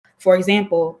For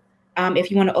example,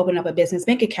 if you want to open up a business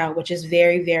bank account, which is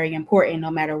very, very important, no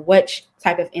matter which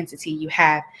type of entity you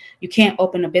have, you can't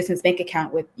open a business bank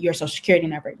account with your social security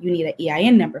number. You need an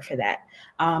EIN number for that.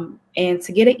 And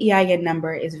to get an EIN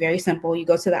number is very simple. You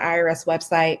go to the IRS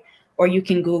website, or you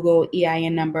can Google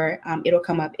EIN number. It'll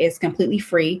come up. It's completely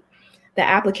free. The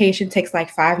application takes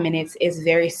like 5 minutes. It's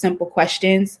very simple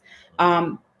questions.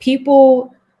 You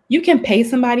can pay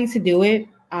somebody to do it.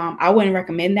 I wouldn't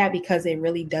recommend that because it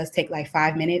really does take like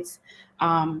 5 minutes.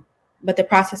 But the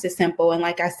process is simple. And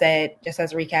like I said, just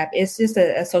as a recap, it's just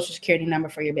a social security number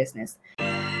for your business.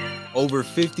 Over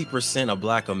 50% of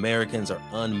Black Americans are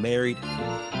unmarried,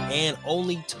 and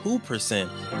only 2%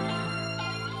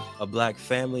 of Black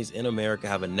families in America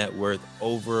have a net worth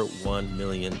over $1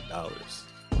 million.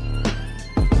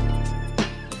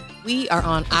 We are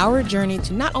on our journey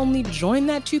to not only join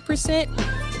that 2%,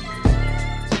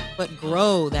 but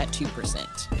grow that 2%.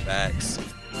 Facts.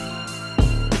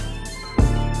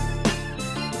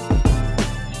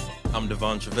 I'm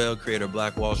Devon Travell, creator of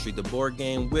Black Wall Street, the board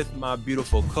game, with my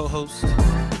beautiful co-host.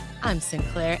 I'm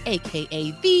Sinclair,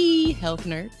 aka the Health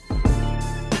Nerd.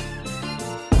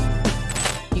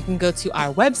 You can go to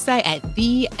our website at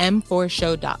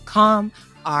them4show.com,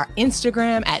 our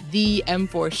Instagram at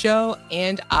them4show,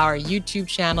 and our YouTube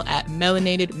channel at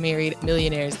Melanated Married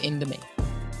Millionaires in the Making.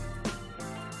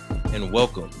 And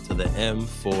welcome to the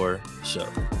M4 Show.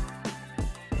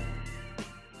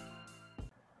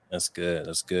 That's good.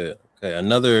 That's good. Okay.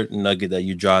 Another nugget that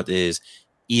you dropped is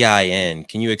EIN.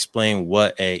 Can you explain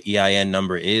what a EIN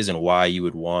number is and why you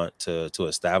would want to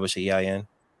establish an EIN?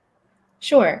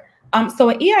 Sure. So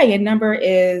an EIN number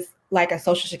is like a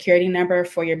social security number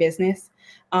for your business.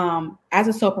 As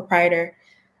a sole proprietor,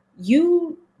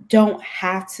 you don't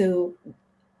have to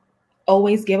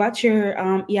always give out your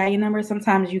EIN number.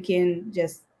 Sometimes you can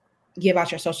just give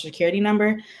out your social security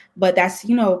number, but that's,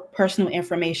 personal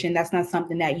information. That's not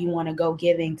something that you want to go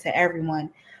giving to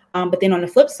everyone. But then on the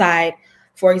flip side,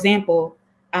 for example,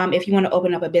 if you want to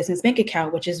open up a business bank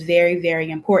account, which is very,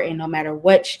 very important, no matter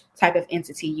which type of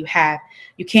entity you have,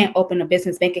 you can't open a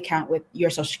business bank account with your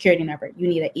social security number. You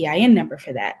need an EIN number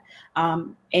for that.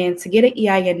 And to get an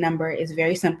EIN number is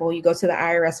very simple. You go to the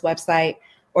IRS website,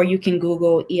 or you can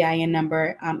Google EIN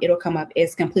number. It'll come up.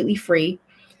 It's completely free.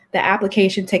 The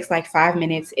application takes like 5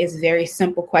 minutes. It's very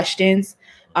simple questions.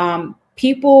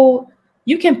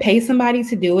 You can pay somebody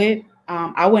to do it.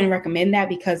 I wouldn't recommend that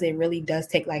because it really does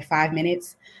take like 5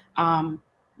 minutes.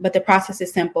 But the process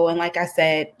is simple. And like I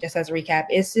said, just as a recap,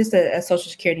 it's just a social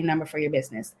security number for your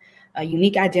business, a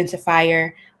unique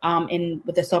identifier. And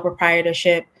with the sole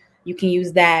proprietorship, you can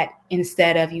use that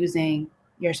instead of using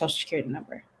your social security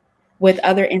number. With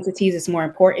other entities, it's more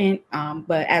important.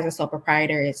 But as a sole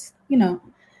proprietor, it's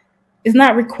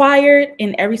not required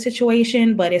in every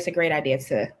situation, but it's a great idea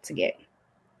to get.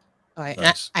 All right.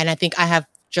 Nice. And I think I have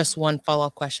just one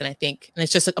follow-up question, I think. And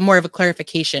it's just more of a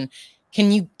clarification.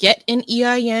 Can you get an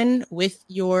EIN if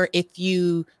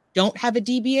you don't have a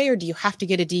DBA, or do you have to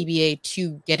get a DBA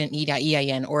to get an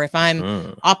EIN? Or if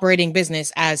I'm operating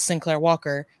business as Sinclair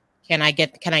Walker, can I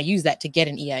use that to get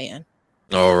an EIN?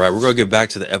 All right. We're going to get back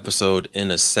to the episode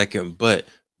in a second, but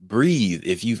breathe.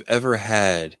 If you've ever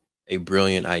had a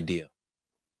brilliant idea,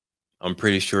 I'm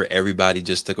pretty sure everybody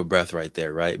just took a breath right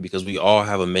there, right? Because we all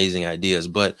have amazing ideas,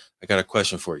 but I got a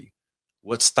question for you.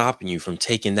 What's stopping you from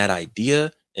taking that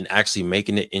idea and actually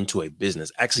making it into a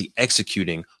business, actually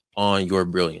executing on your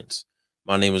brilliance?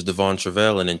 My name is Devon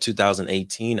Travell, and in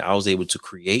 2018, I was able to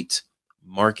create,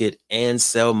 market, and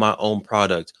sell my own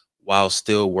product while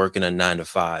still working a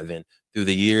 9-to-5. And through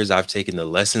the years, I've taken the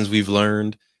lessons we've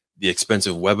learned, the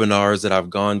expensive webinars that I've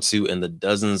gone to, and the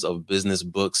dozens of business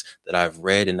books that I've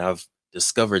read, and I've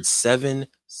discovered 7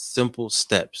 simple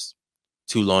steps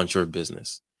to launch your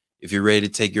business. If you're ready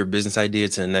to take your business idea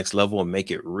to the next level and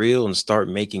make it real and start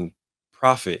making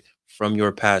profit from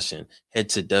your passion, head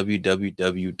to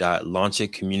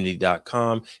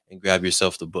www.launchitcommunity.com and grab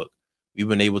yourself the book. We've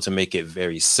been able to make it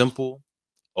very simple,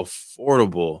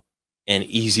 affordable, and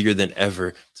easier than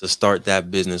ever to start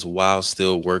that business while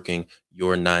still working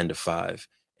your 9-to-5.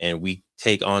 And we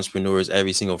take entrepreneurs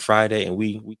every single Friday and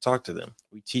we talk to them.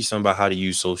 We teach them about how to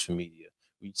use social media.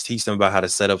 We teach them about how to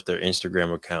set up their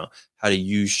Instagram account, how to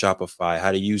use Shopify,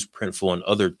 how to use Printful, and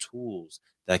other tools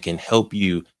that can help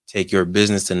you take your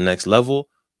business to the next level,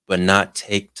 but not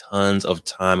take tons of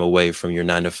time away from your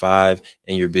 9-to-5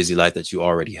 and your busy life that you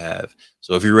already have.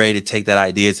 So if you're ready to take that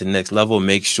idea to the next level,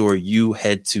 make sure you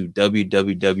head to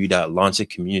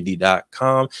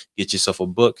www.launchitcommunity.com, get yourself a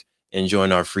book, and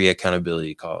join our free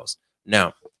accountability calls.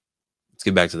 Now, let's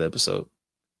get back to the episode.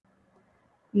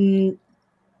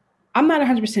 I'm not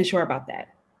 100% sure about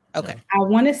that. Okay. I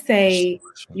want to say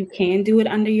you can do it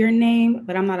under your name,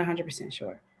 but I'm not 100%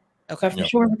 sure. Okay. But for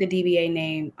sure with the DBA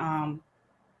name,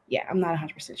 yeah, I'm not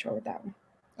 100% sure with that one.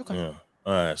 Okay. Yeah.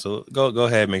 All right. So go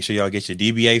ahead. Make sure y'all get your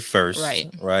DBA first.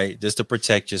 Right. Just to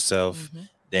protect yourself. Mm-hmm.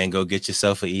 Then go get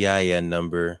yourself an EIN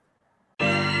number.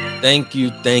 Thank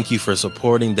you for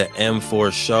supporting the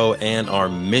M4 show and our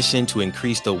mission to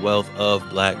increase the wealth of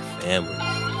Black families.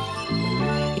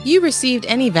 If you received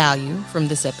any value from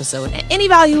this episode, any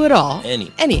value at all,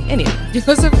 any, do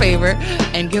us a favor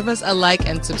and give us a like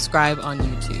and subscribe on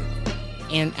YouTube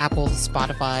and Apple,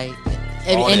 Spotify,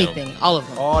 anything, all of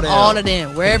them, all of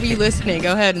them, wherever you're listening,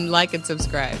 go ahead and like and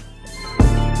subscribe.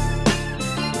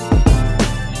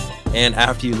 And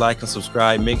after you like and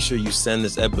subscribe, make sure you send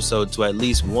this episode to at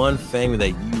least one family that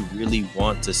you really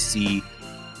want to see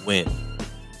win.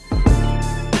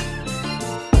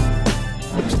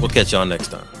 We'll catch y'all next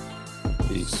time.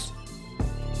 Peace.